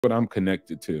what I'm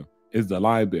connected to is the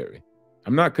library.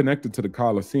 I'm not connected to the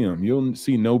Coliseum. You'll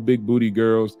see no big booty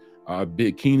girls,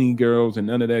 bikini girls, and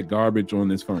none of that garbage on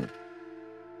this phone.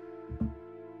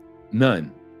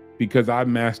 None. Because I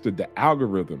mastered the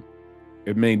algorithm.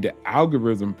 It made the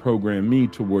algorithm program me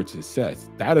towards success.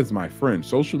 That is my friend.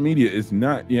 Social media is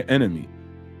not your enemy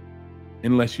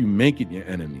unless you make it your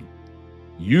enemy.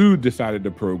 You decided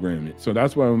to program it. So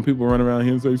that's why when people run around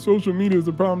here and say social media is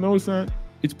a problem, no, it's not.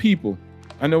 It's people.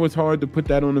 I know it's hard to put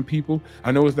that on the people.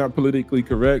 I know it's not politically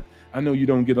correct. I know you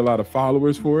don't get a lot of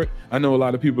followers for it. I know a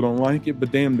lot of people don't like it,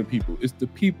 but damn the people. It's the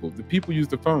people. The people use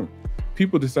the phone.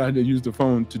 People decide to use the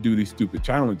phone to do these stupid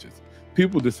challenges.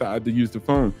 People decide to use the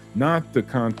phone not to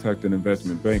contact an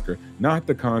investment banker, not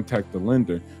to contact the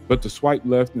lender, but to swipe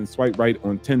left and swipe right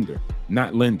on Tinder,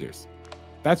 not lenders.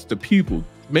 That's the people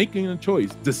making a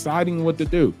choice, deciding what to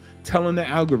do, telling the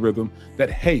algorithm that,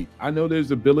 hey, I know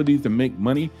there's abilities to make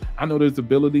money. I know there's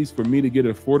abilities for me to get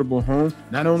an affordable home,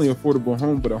 not only affordable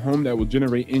home, but a home that will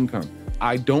generate income.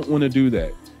 I don't want to do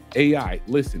that. AI,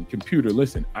 listen, computer,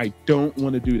 listen, I don't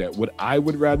want to do that. What I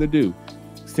would rather do,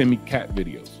 send me cat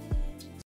videos.